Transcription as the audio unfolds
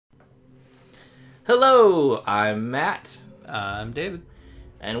Hello, I'm Matt, I'm David.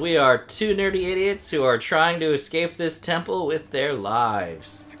 and we are two nerdy idiots who are trying to escape this temple with their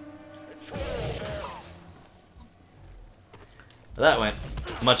lives. That went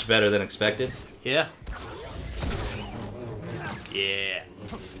much better than expected. Yeah. Yeah.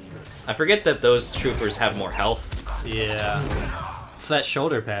 I forget that those troopers have more health. Yeah. It's that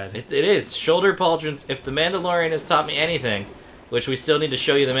shoulder pad. It is. Shoulder pauldrons, if the Mandalorian has taught me anything, which we still need to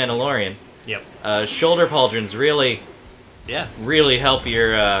show you the Mandalorian, Yep. shoulder pauldrons really help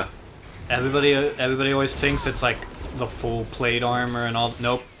your, Everybody always thinks it's like the full plate armor and all.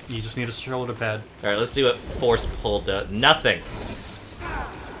 Nope. You just need a shoulder pad. Alright, let's see what force pull does. Nothing.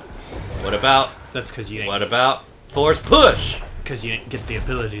 What about... That's because you What about force push? Because you didn't get the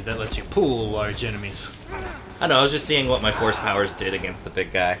ability that lets you pull large enemies. I know, I was just seeing what my force powers did against the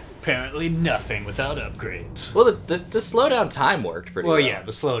big guy. Apparently nothing without upgrades. Well, the slowdown time worked pretty well. Well, yeah,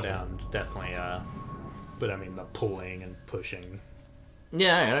 the slowdown definitely. But I mean the pulling and pushing.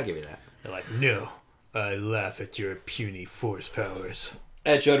 Yeah, alright, I'll give you that. They're like, no, I laugh at your puny force powers.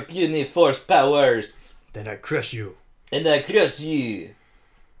 At your puny force powers. Then I crush you. And I crush you.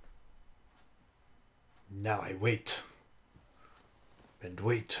 Now I wait. And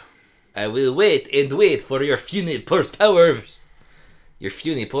wait. I will wait and wait for your puny force powers. Your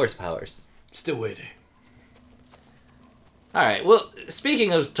puny force powers. Still waiting. Alright, well,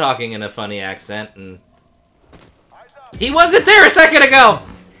 speaking of talking in a funny accent, and... He wasn't there a second ago!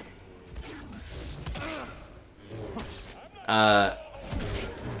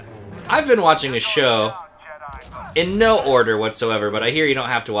 I've been watching a show in no order whatsoever, but I hear you don't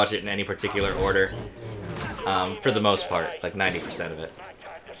have to watch it in any particular order. For the most part, like 90% of it.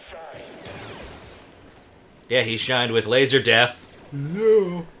 Yeah, he shined with laser death.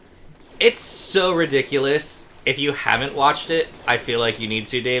 No. It's so ridiculous. If you haven't watched it, I feel like you need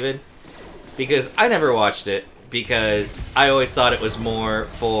to, David. Because I never watched it, because I always thought it was more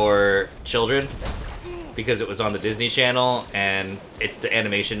for children. Because it was on the Disney Channel, and the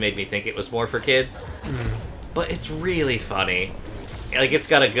animation made me think it was more for kids. But it's really funny. Like, it's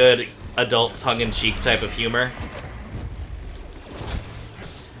got a good adult tongue-in-cheek type of humor.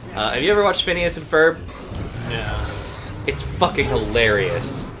 Have you ever watched Phineas and Ferb? Yeah. It's fucking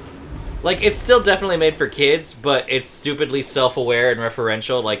hilarious. Like, it's still definitely made for kids, but it's stupidly self-aware and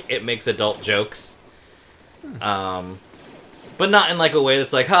referential. Like, it makes adult jokes. But not in, like, a way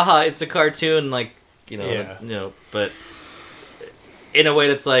that's like, haha, it's a cartoon, like, but in a way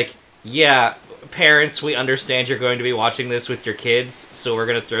that's like, yeah, parents, we understand you're going to be watching this with your kids, so we're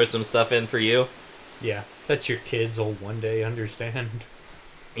going to throw some stuff in for you. Yeah, that your kids will one day understand.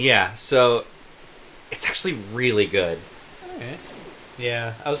 Yeah, so it's actually really good. Alright.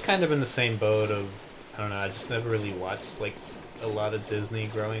 Yeah, I was kind of in the same boat of, I don't know, I just never really watched, like, a lot of Disney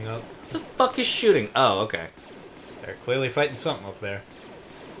growing up. What the fuck is shooting? Oh, okay. They're clearly fighting something up there.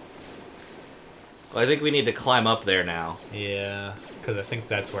 Well, I think we need to climb up there now. Yeah, because I think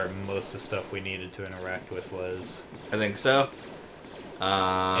that's where most of the stuff we needed to interact with was. I think so.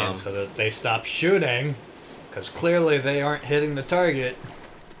 And so that they stop shooting, because clearly they aren't hitting the target.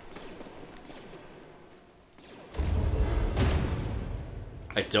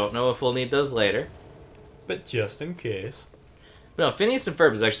 I don't know if we'll need those later. But just in case. But no, Phineas and Ferb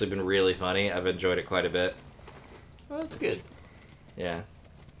has actually been really funny. I've enjoyed it quite a bit. Well, that's good. Yeah.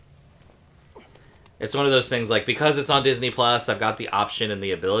 It's one of those things, like, because it's on Disney Plus, I've got the option and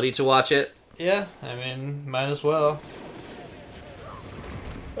the ability to watch it. Yeah, I mean, might as well.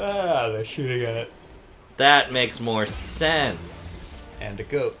 Ah, they're shooting at it. That makes more sense. And a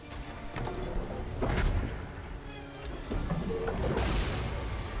goat.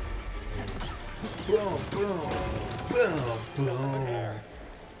 Boom, boom, boom, boom.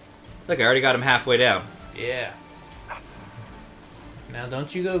 Look, I already got him halfway down. Yeah. Now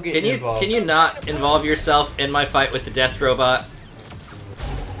don't you go get involved. Can you not involve yourself in my fight with the death robot?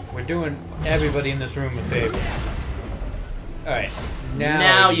 We're doing everybody in this room a favor. Alright.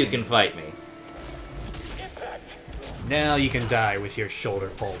 Now you can fight me. Now you can die with your shoulder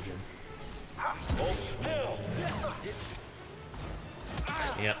pauldron.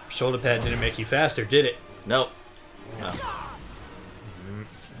 Yep, shoulder pad didn't make you faster, did it? Nope. No.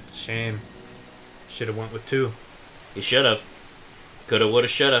 Shame. Should have went with 2. You should have. Coulda, woulda,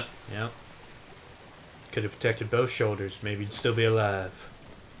 shoulda. Yep. Could have protected both shoulders. Maybe you'd still be alive.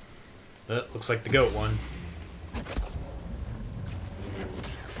 Looks like the goat won.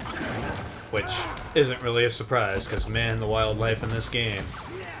 Which isn't really a surprise, because man, the wildlife in this game.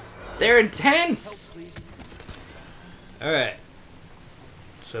 They're intense! Alright.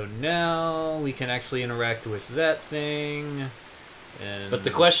 So now we can actually interact with that thing. And But the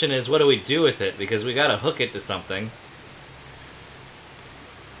question is, what do we do with it? Because we gotta hook it to something.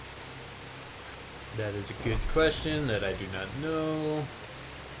 that is a good question that I do not know.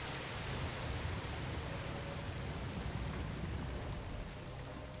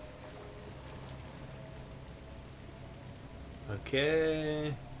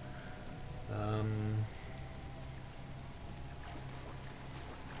 Okay.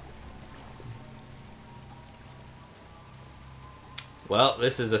 Well,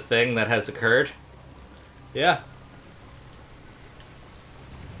 this is a thing that has occurred. Yeah.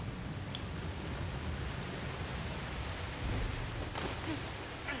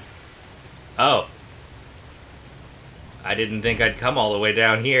 Oh. I didn't think I'd come all the way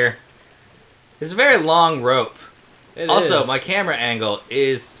down here. It's a very long rope. It Also, is. my camera angle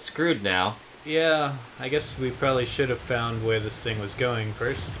is screwed now. Yeah, I guess we probably should have found where this thing was going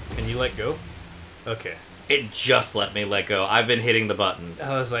first. Can you let go? Okay. It just let me let go. I've been hitting the buttons.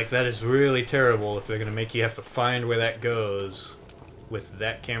 I was like, that is really terrible if they're gonna make you have to find where that goes with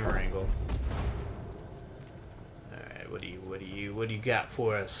that camera angle. Alright, what do you got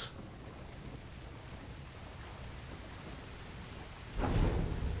for us?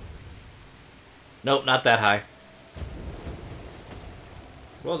 Nope, not that high.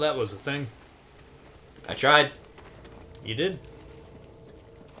 Well, that was a thing. I tried. You did?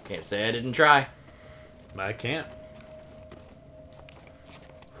 Can't say I didn't try. I can't.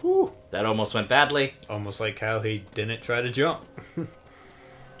 Whew. That almost went badly. Almost like how he didn't try to jump.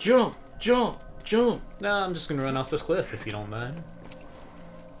 Jump, jump, jump. No, I'm just gonna run off this cliff if you don't mind.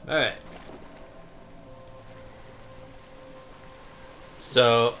 Alright.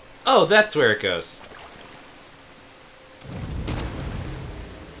 So, oh, that's where it goes.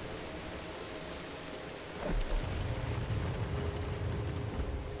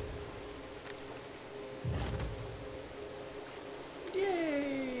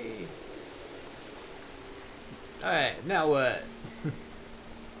 Yay! Alright, now what?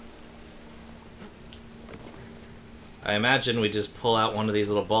 I imagine we just pull out one of these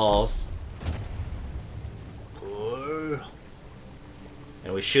little balls Or...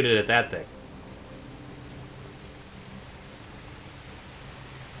 and we shoot it at that thing.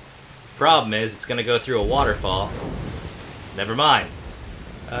 Problem is, it's gonna go through a waterfall. Never mind.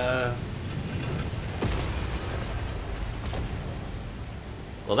 Well,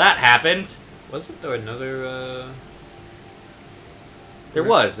 that happened. Wasn't there another, There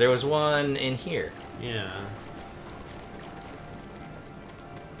was one in here. Yeah.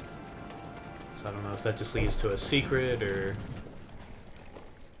 So I don't know if that just leads to a secret, or...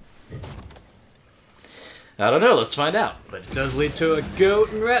 I don't know, let's find out. But it does lead to a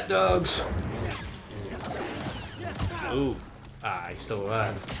goat and rat dogs. Ooh. Ah, he's still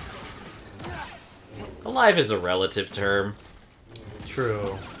alive. Alive is a relative term.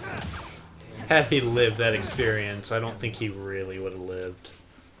 True. Had he lived that experience, I don't think he really would have lived.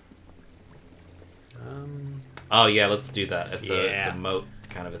 Oh yeah, let's do that. It's Yeah. a moat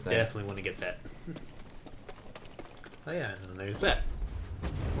kind of a thing. Definitely want to get that. Oh yeah, and there's that.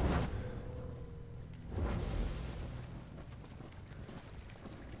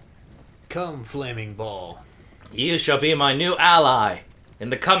 Come, flaming ball. You shall be my new ally in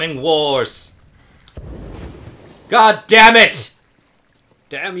the coming wars. God damn it!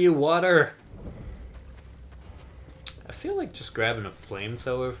 Damn you, water! I feel like just grabbing a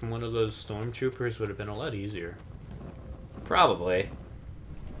flamethrower from one of those stormtroopers would have been a lot easier. Probably.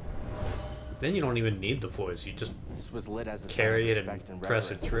 Then you don't even need the force, you just This was lit as a carry sign it of and respect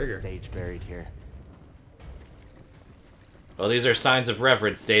press a reverence for the trigger. Sage buried here. Well, these are signs of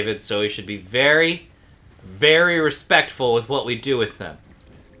reverence, David, so we should be very, very respectful with what we do with them.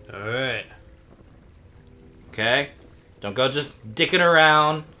 Alright. Okay? Don't go just dicking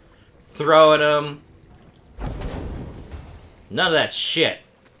around, throwing them. None of that shit.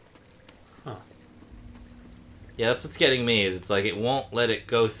 Huh. Yeah, that's what's getting me, is it's like it won't let it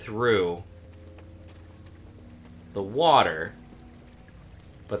go through the water,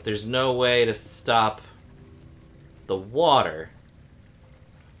 but there's no way to stop the water.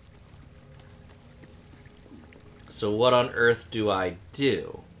 So what on earth do I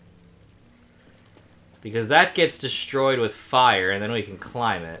do? Because that gets destroyed with fire, and then we can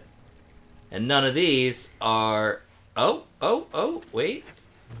climb it. And none of these are... Oh, wait.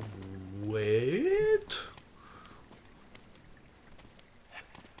 Wait.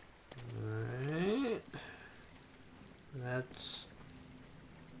 Alright. That's...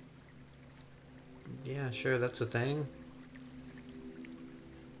 Yeah, sure, that's a thing.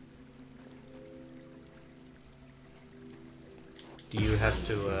 Do you have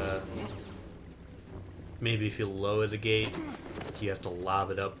to, maybe if you lower the gate, you have to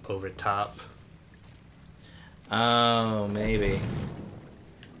lob it up over top. Oh, maybe.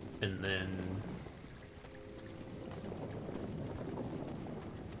 And then...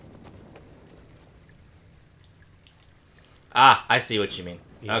 Ah, I see what you mean.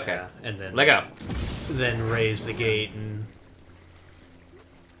 yeah, Okay. and then... Let go. Then raise the gate and...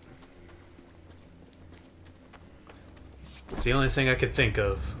 It's the only thing I could think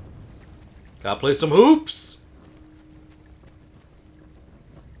of. Gotta play some hoops!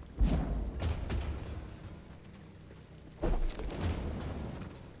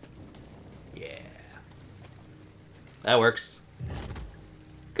 Yeah. That works.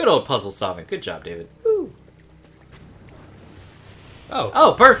 Good old puzzle solving. Good job, David. Woo. Oh.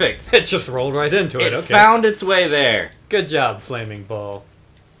 Oh, perfect! It just rolled right into it. It Okay. found its way there. Good job, Flaming Ball.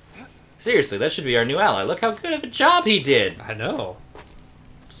 Seriously, that should be our new ally. Look how good of a job he did. I know.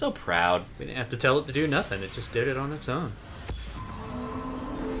 I'm so proud. We didn't have to tell it to do nothing. It just did it on its own.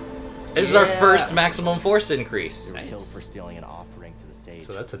 This is our first maximum force increase. You were killed for stealing an offering to the sage.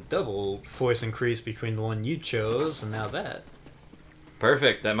 So that's a double force increase between the one you chose and now that.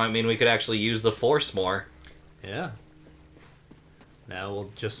 Perfect. That might mean we could actually use the force more. Yeah. Now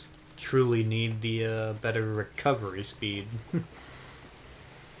we'll just truly need the better recovery speed.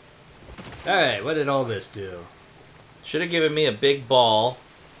 Alright, what did all this do? Should have given me a big ball.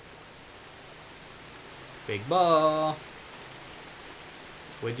 Big ball.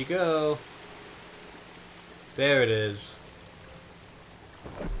 Where'd you go? There it is.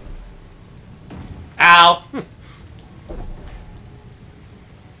 Ow!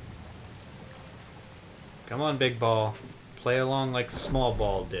 Come on, big ball. Play along like the small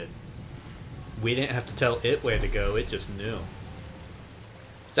ball did. We didn't have to tell it where to go, it just knew.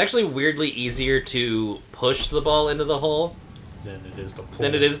 It's actually weirdly easier to push the ball into the hole Than it is to pull.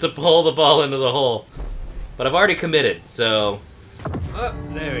 than it is to pull the ball into the hole. But I've already committed, so... Oh,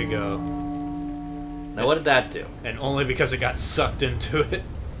 there we go. Now what did that do? And only because it got sucked into it.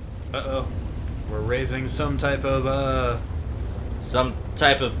 Uh-oh. We're raising some type of, Some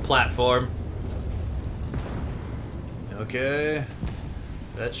type of platform. Okay.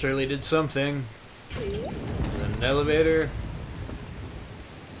 That surely did something. Then an elevator.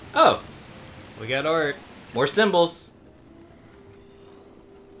 Oh, We got art. more symbols.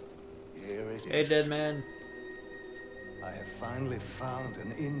 Here it Hey, is. dead man. I have finally found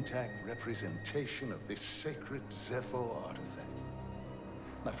an intact representation of this sacred Zepho artifact.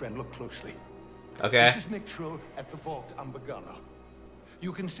 My friend, look closely. Okay. This is Mictro at the Vault Ambagana.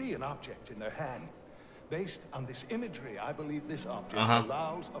 You can see an object in their hand. Based on this imagery, I believe this object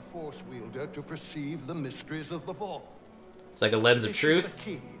allows a force wielder to perceive the mysteries of the vault. It's like a lens of This is truth. the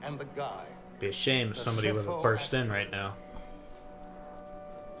key and the guide. Be a shame if somebody would have burst in right now.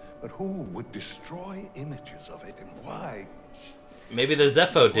 But who would destroy images of it, and why? Maybe the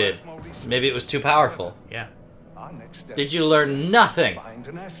Zepho did. Maybe it was too powerful. Yeah. Our next step Did you learn nothing? find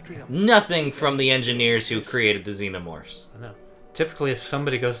an astrium. Nothing from the engineers who created the Xenomorphs. I know. Typically, if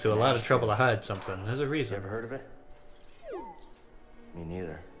somebody goes to a lot of trouble to hide something, there's a You reason. ever heard of it? Me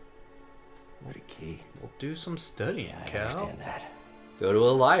neither. What a key. We'll do some studying, I Cal. understand that. Go to a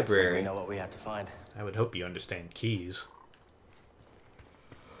So we library. know what we have to find. I would hope you understand keys.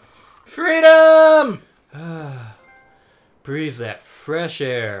 Freedom! Breathe that fresh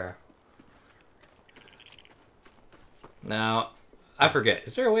air. Now, I forget.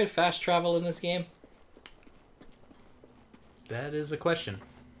 Is there a way to fast travel in this game? That is a question.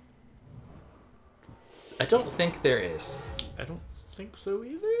 I don't think there is. I don't think so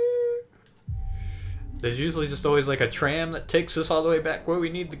either. There's usually just always like a tram that takes us all the way back where we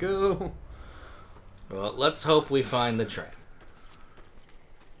need to go. Well, let's hope we find the tram.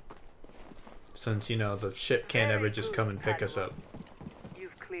 Since, you know, the ship can't ever just come and pick us up.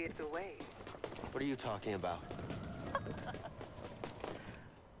 You've cleared the way. What are you talking about?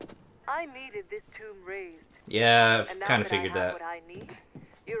 I needed this tomb raised, Yeah, and I've now kind of that figured I have that. what I need,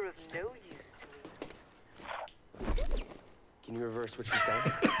 you're of no use to me. Can you reverse what you've done?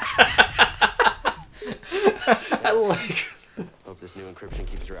 I like... Hope this new encryption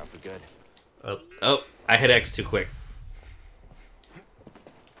keeps her out for good. Oh, Oh, I hit X too quick.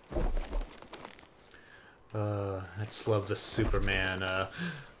 I just love the Superman,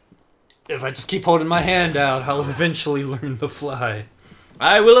 if I just keep holding my hand out, I'll eventually learn to fly.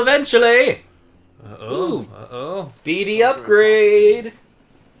 I will eventually! Uh-oh, Ooh. uh-oh. BD upgrade!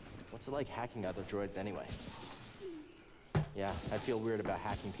 What's it like hacking other droids anyway? Yeah, I feel weird about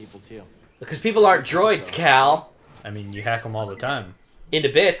hacking people too. Because people aren't droids, Cal. I mean, you hack them all the time. Into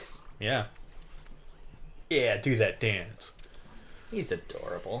bits. Yeah. Yeah, do that dance. He's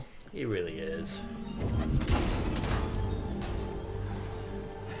adorable. He really is.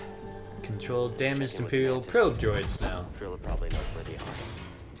 Control damaged Checking with Imperial Mantis. probe droids now. Driller probably knows where they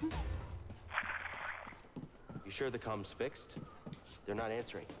are. You sure the comm's fixed? They're not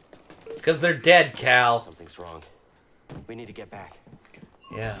answering. It's because they're dead, Cal. Something's wrong. We need to get back.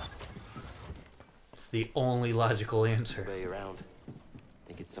 Yeah. It's the only logical answer. Way around.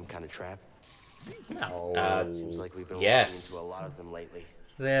 Think it's some kind of trap? No. Seems like we've been Yes. walking into a lot of them lately.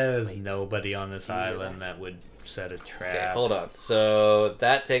 There's nobody on this island that would set a trap. Okay, hold on. So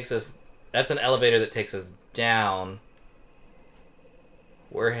that takes us... That's an elevator that takes us down.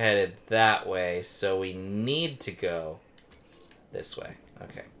 We're headed that way, so we need to go this way.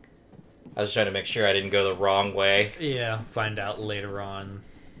 Okay. I was trying to make sure I didn't go the wrong way. Yeah, find out later on.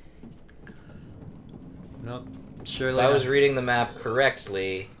 Nope. Surely If I not. was reading the map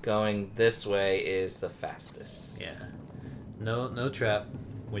correctly, going this way is the fastest. Yeah. No trap.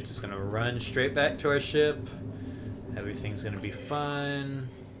 We're just gonna run straight back to our ship. Everything's gonna be fine.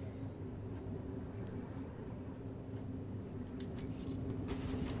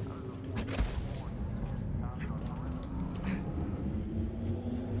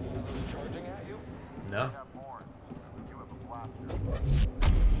 No.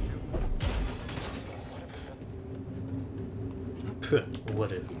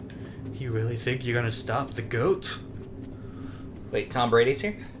 What if you really think you're gonna stop the goat? Wait, Tom Brady's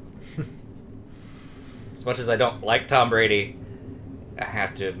here? As much as I don't like Tom Brady, I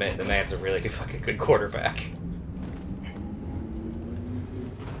have to admit the man's a really fucking good quarterback.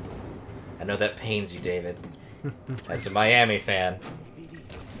 I know that pains you, David. As a Miami fan.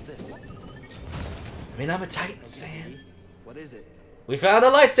 What's this? I mean, I'm a Titans fan. What is it? We found a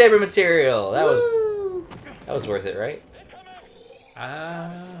lightsaber material. That was worth it, right?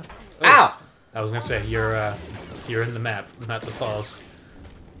 Oh. Ow! I was gonna say you're in the map, not the falls.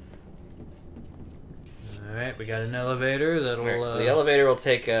 All right, we got an elevator that'll. Alright, so the elevator will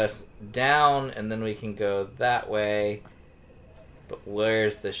take us down, and then we can go that way. But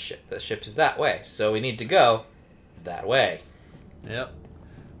where's the ship? The ship is that way, so we need to go that way. Yep.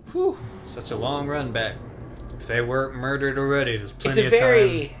 Whew, such a long run back. If they weren't murdered already, there's It's plenty a of time.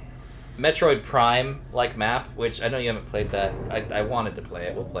 very Metroid Prime-like map, which I know you haven't played that. I wanted to play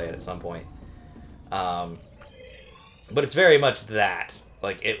it. We'll play it at some point. But it's very much that.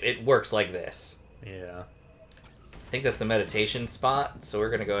 Like, it works like this. Yeah. I think that's a meditation spot, so we're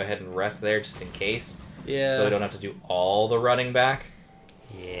going to go ahead and rest there just in case. Yeah. So we don't have to do all the running back.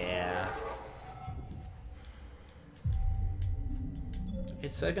 Yeah. Hey,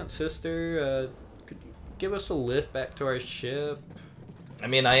 second sister, could you give us a lift back to our ship? I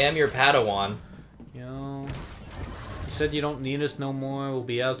mean, I am your Padawan. You know, you said you don't need us no more. We'll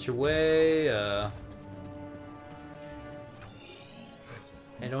be out your way.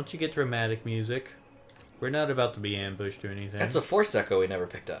 Hey, don't you get dramatic music? We're not about to be ambushed or anything. That's a Force Echo we never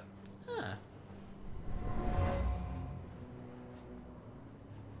picked up. Huh.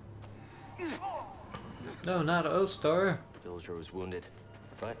 No, not O-Star. Villager was wounded,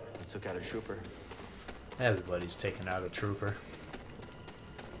 but he took out a trooper. Everybody's taking out a trooper.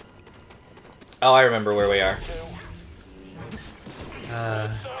 Oh, I remember where we are.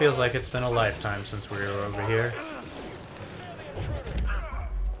 Feels like it's been a lifetime since we were over here.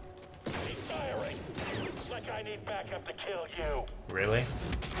 He's firing. Like I need backup to kill you. Really?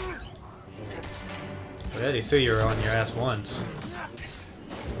 I already threw you on your ass once.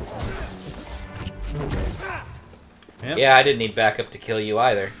 Yep. Yeah, I didn't need backup to kill you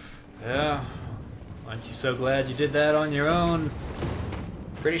either. Yeah. Aren't you so glad you did that on your own?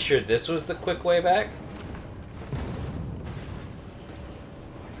 Pretty sure this was the quick way back.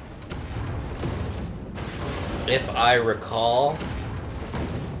 If I recall.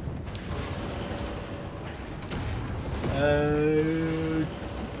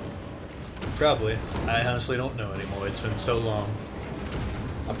 Probably. I honestly don't know anymore. It's been so long.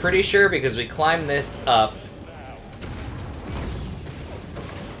 I'm pretty sure because we climbed this up.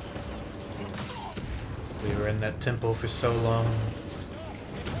 We were in that temple for so long.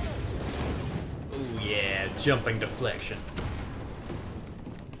 Oh yeah, jumping deflection.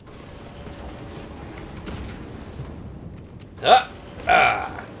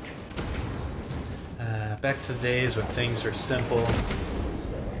 Back to days when things were simple.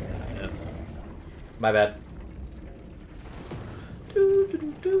 Yep. My bad.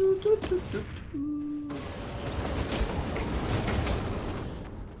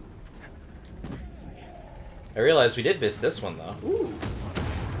 I realized we did miss this one though. Ooh.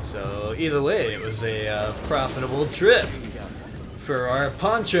 So either way, it was a profitable trip for our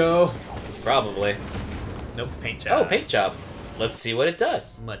poncho. Probably. Nope, paint job. Oh, paint job. Let's see what it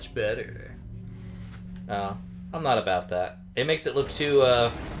does. Much better. Oh, I'm not about that. It makes it look too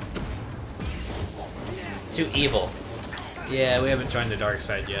Too evil. Yeah, we haven't joined the dark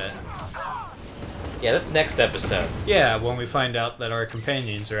side yet. Yeah, that's next episode. Yeah, when we find out that our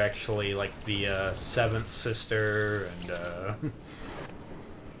companions are actually like the seventh sister and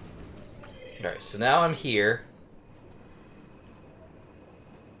Alright, so now I'm here.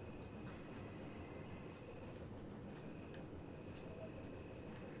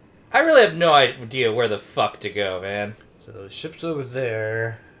 I really have no idea where the fuck to go, man. So the ship's over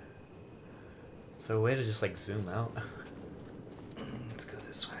there. So a way to just like zoom out. Let's go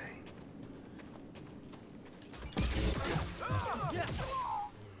this way.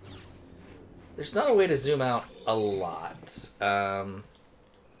 There's not a way to zoom out a lot.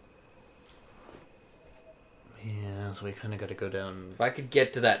 Yeah, so we kind of got to go down. If I could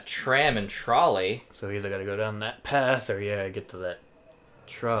get to that tram and trolley. So we either got to go down that path or yeah, get to that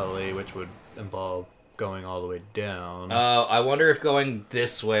trolley, which would involve going all the way down. I wonder if going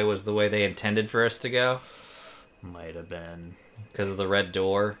this way was the way they intended for us to go. Might have been. Because of the red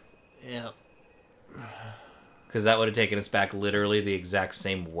door. Yeah. Because that would have taken us back literally the exact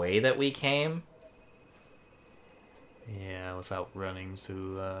same way that we came. Yeah, without running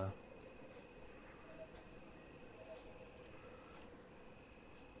to,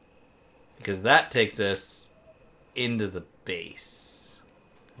 Because that takes us into the base.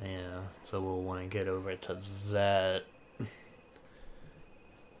 Yeah, so we'll want to get over to that.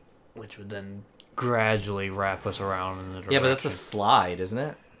 Which would then gradually wrap us around in the direction. Yeah, but that's a slide, isn't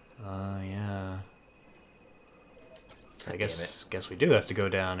it? Yeah. God I damn it. guess we do have to go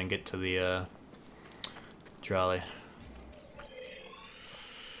down and get to the, trolley.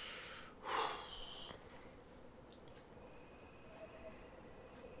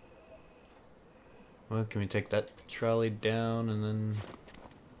 Well, can we take that trolley down and then...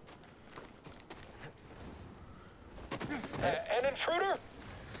 An intruder?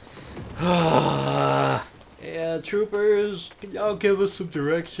 Yeah, troopers, can y'all give us some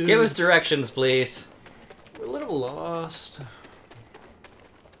directions? Give us directions, please. We're a little lost.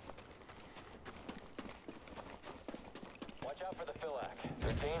 Watch out for the Philac.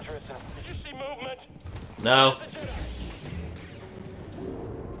 They're dangerous and... Did you see movement? No. The Jedi.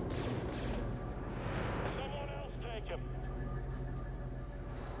 Someone else take him.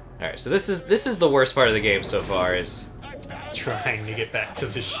 Alright, so this is the worst part of the game so far, is Trying to get back to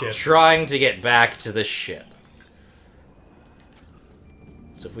the ship. trying to get back to the ship.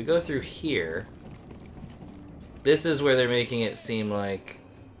 So if we go through here, this is where they're making it seem like...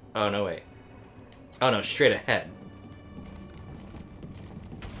 Oh, no, wait. Oh, no, straight ahead.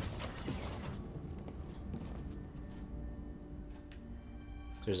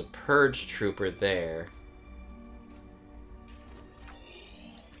 There's a purge trooper there.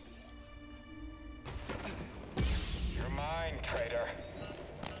 You're mine, traitor.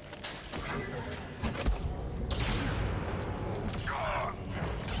 Just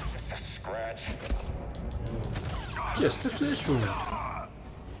a scratch. Just a flesh wound.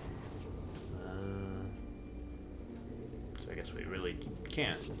 So I guess we really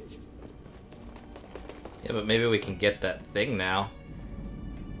can't. Yeah, but maybe we can get that thing now.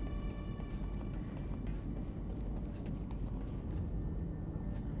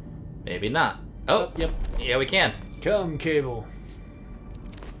 Maybe not. Oh, Yep. yeah, we can. Come, Cable.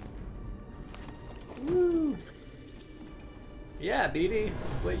 Woo. Yeah, BD.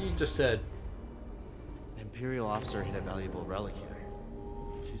 What you just said. An Imperial officer hid a valuable relic here.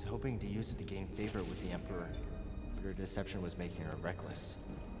 She's hoping to use it to gain favor with the Emperor, but her deception was making her reckless.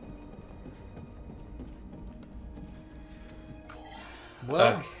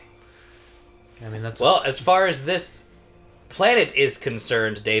 Well, Okay. I mean that's Well, as far as this planet is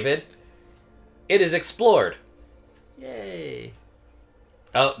concerned, David, it is explored. yay.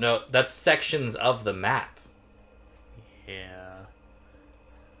 Oh, no, that's sections of the map. Yeah.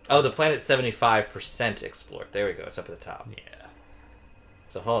 Oh, the planet's 75% explored. There we go, it's up at the top. Yeah.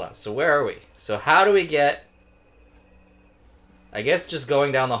 So hold on, so where are we? So how do we get... I guess just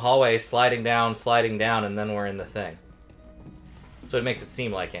going down the hallway, sliding down, and then we're in the thing. So it makes it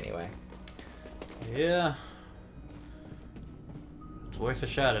seem like, anyway. Yeah. It's worth a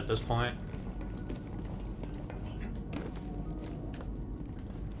shot at this point.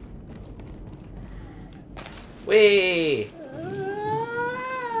 Whee!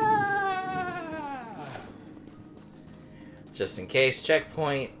 Just in case,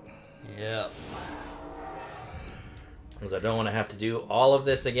 checkpoint. Yeah. Because I don't want to have to do all of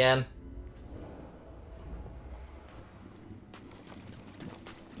this again.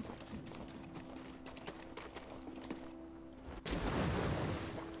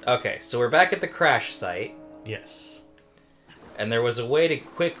 Okay, so we're back at the crash site. Yes. And there was a way to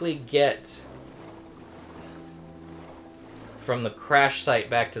quickly get from the crash site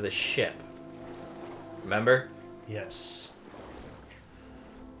back to the ship. Remember? Yes.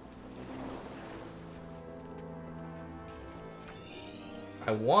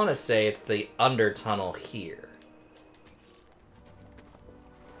 I want to say it's the under tunnel here.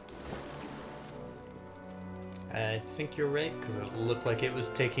 I think you're right, because it looked like it was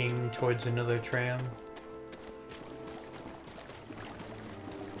taking towards another tram.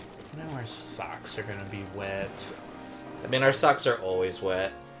 Now our socks are gonna be wet. I mean, our socks are always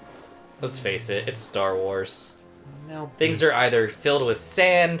wet. Let's face it, it's Star Wars. Now Things are either filled with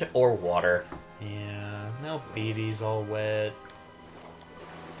sand or water. Yeah, now Beatty's all wet.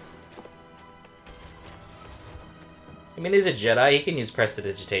 I mean, he's a Jedi, he can use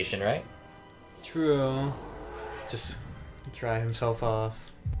prestidigitation, right? True. Just dry himself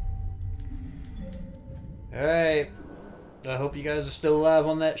off. Alright. I hope you guys are still alive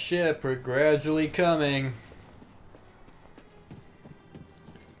on that ship. We're gradually coming.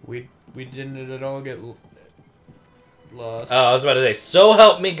 We didn't at all get lost. Oh, I was about to say, so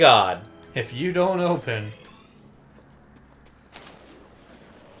help me God. If you don't open...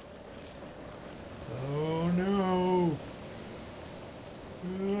 Oh no.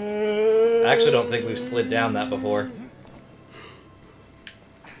 I actually don't think we've slid down that before.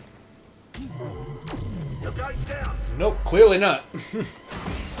 Nope, clearly not.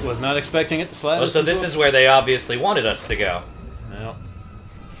 Was not expecting it to slide. Oh, so this is where they obviously wanted us to go. No.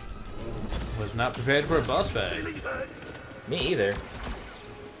 Was not prepared for a boss bag. Me either.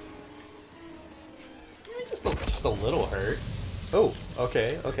 Just a little hurt. Oh,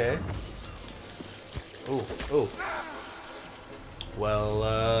 okay, okay. Oh, oh. Well,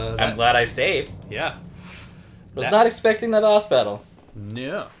 I'm glad I saved. yeah. Was not expecting the boss battle.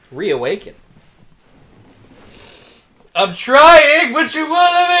 No. Reawaken. I'm trying, but you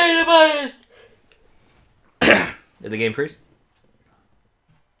want to. Did the game freeze?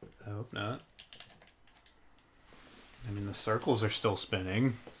 I hope not. I mean, the circles are still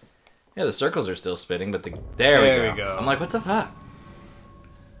spinning. Yeah, the circles are still spinning, but there we go. I'm like, what the fuck?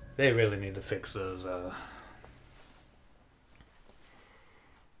 They really need to fix those,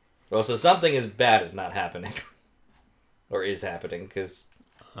 Well, so something as bad is not happening. Or is happening, because...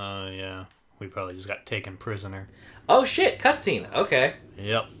 yeah. We probably just got taken prisoner. Oh shit, cutscene. Okay.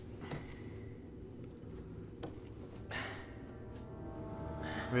 Yep.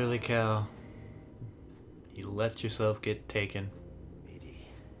 Really, Cal? You let yourself get taken.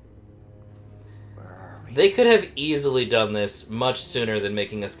 Where are we? They could have easily done this much sooner than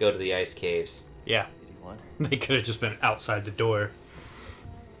making us go to the ice caves. Yeah. 81? They could have just been outside the door.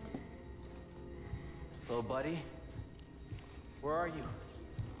 Hello, buddy? Where are you?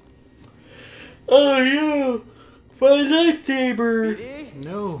 Oh yeah! My lightsaber! BD?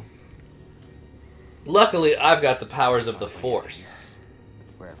 No. Luckily, I've got the powers of the Force.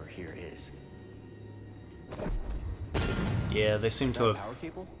 Wherever here is. Yeah, they seem to That have power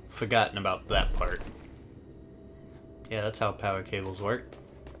cable? forgotten about that part. Yeah, that's how power cables work.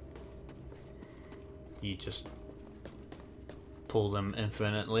 You just pull them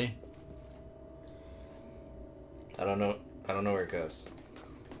infinitely. I don't know where it goes.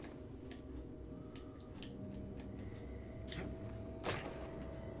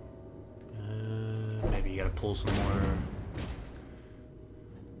 Maybe you gotta pull some more.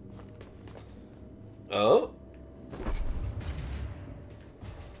 Oh?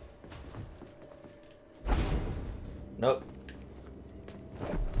 Nope.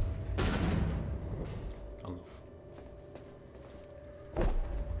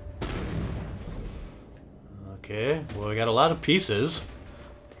 Okay, well we got a lot of pieces.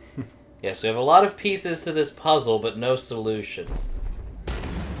 Yes, we have a lot of pieces to this puzzle, but no solution.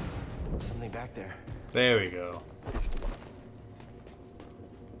 Something back there. There we go.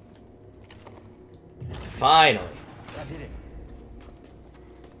 Finally. I did it.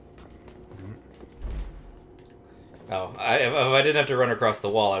 Oh, if I didn't have to run across the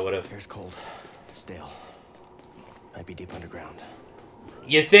wall, I would have. Air's cold. Stale. Might be deep underground.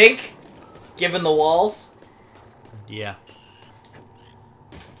 You think? Given the walls? Yeah.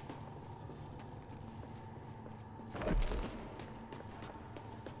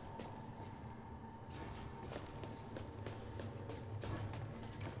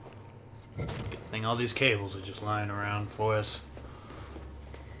 Good thing all these cables are just lying around for us.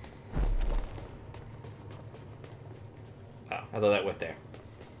 Oh, I thought that went there.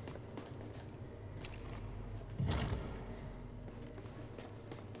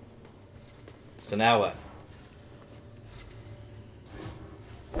 So now what?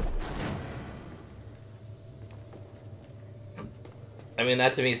 I mean,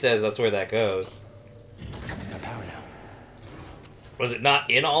 that to me says that's where that goes. It's got power now. Was it not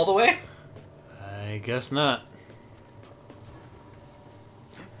in all the way? I guess not.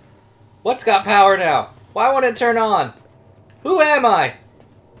 What's got power now? Why won't it turn on? Who am I?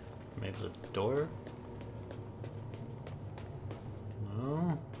 Maybe the door?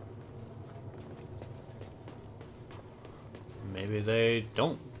 No. Maybe they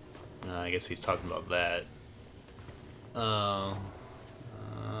don't. No, I guess he's talking about that.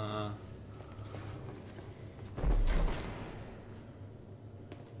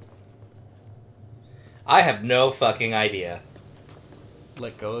 I have no fucking idea.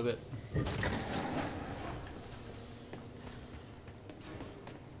 Let go of it.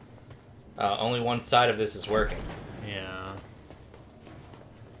 Only one side of this is working. Yeah.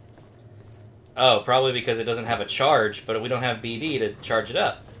 Oh, probably because it doesn't have a charge, but we don't have BD to charge it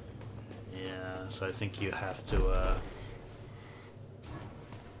up. Yeah, so I think you have to,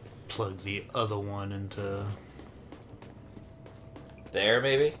 plug the other one into... There,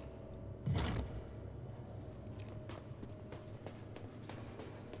 maybe?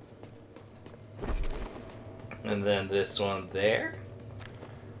 And then this one there?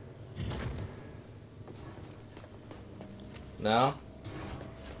 No?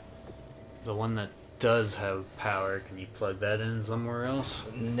 The one that does have power, can you plug that in somewhere else?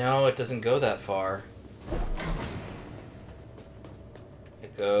 No, it doesn't go that far.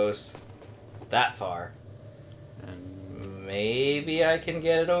 It goes that far. And Maybe I can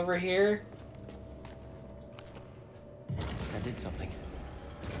get it over here? I did something.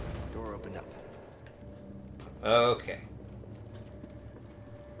 Door opened up. Okay.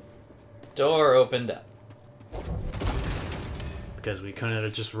 Door opened up. because we couldn't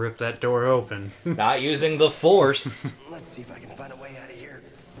have just ripped that door open. Not using the force. Let's see if I can find a way out of here.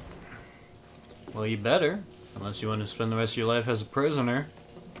 Well, you better. Unless you want to spend the rest of your life as a prisoner.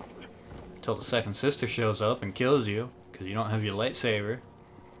 Until the second sister shows up and kills you. Because you don't have your lightsaber.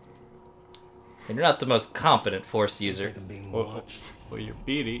 And you're not the most competent force user. I'm being Well, watched. well, you're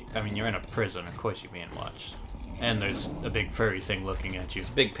beady. I mean, you're in a prison. Of course you're being watched. And there's a big furry thing looking at you.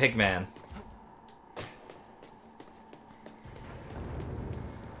 Big pig man.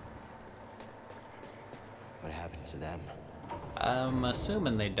 What happened to them? I'm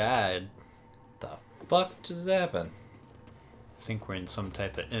assuming they died. The fuck just happened? I think we're in some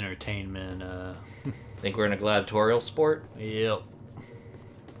type of entertainment, Think we're in a gladiatorial sport? Yep.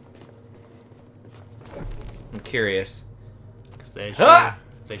 I'm curious. 'Cause Ah!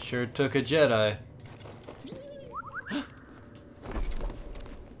 they sure took a Jedi.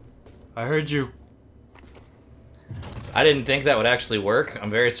 I heard you. I didn't think that would actually work. I'm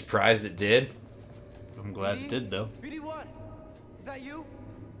very surprised it did. I'm glad it did, though. BD1, is that you?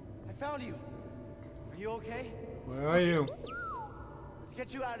 I found you. Are you okay? Where are you? Let's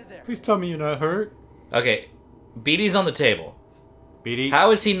get you out of there. Please tell me you're not hurt. Okay, BD's on the table. BD?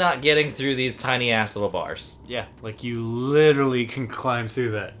 How is he not getting through these tiny ass little bars? Yeah, like you literally can climb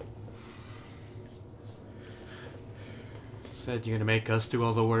through that. Said you're gonna make us do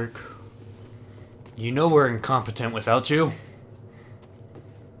all the work. You know we're incompetent without you.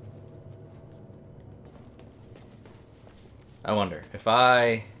 I wonder if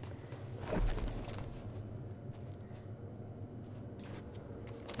I...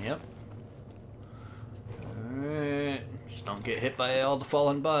 Yep. Alright. Just don't get hit by all the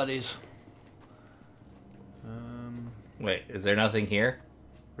fallen bodies. Wait, is there nothing here?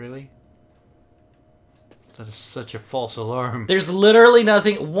 Really? That is such a false alarm. There's literally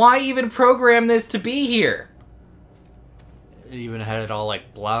nothing. Why even program this to be here? It even had it all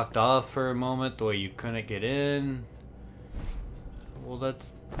like blocked off for a moment the way you couldn't get in. Well, that's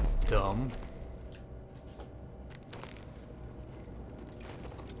dumb.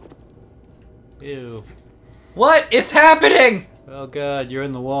 Ew. What is happening? Oh god, you're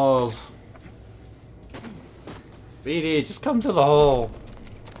in the walls. BD, just come to the hole.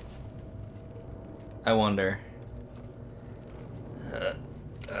 I wonder.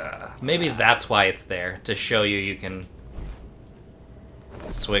 Maybe that's why it's there, to show you you can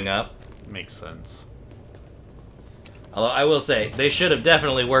swing up. Makes sense. Although I will say, they should have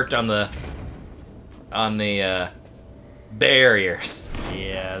definitely worked on the barriers.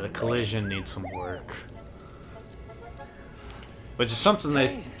 Yeah, the collision needs some work. Which is something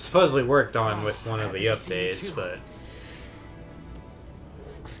they supposedly worked on with one of the updates, but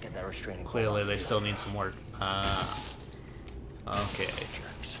Let's get that restraining clearly they still need some work. Okay.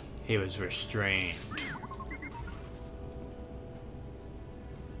 He was restrained.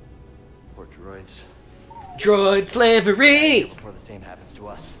 Poor droids. Droid slavery! Before the same happens to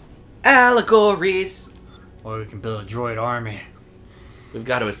us. Allegories! Or we can build a droid army. We've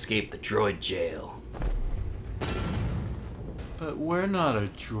got to escape the droid jail. But we're not a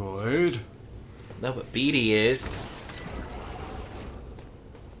droid. No, but Beatty is.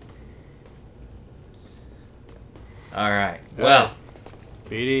 Alright, well.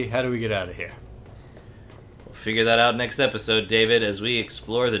 BD, how do we get out of here? We'll figure that out next episode, David, as we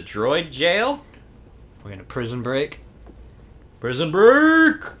explore the droid jail. We're gonna prison break? Prison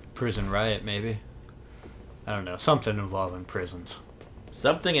break! Prison riot, maybe. I don't know, something involving prisons.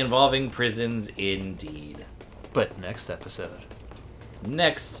 Something involving prisons, indeed. But next episode.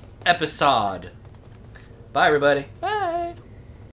 Next episode. Bye, everybody. Bye!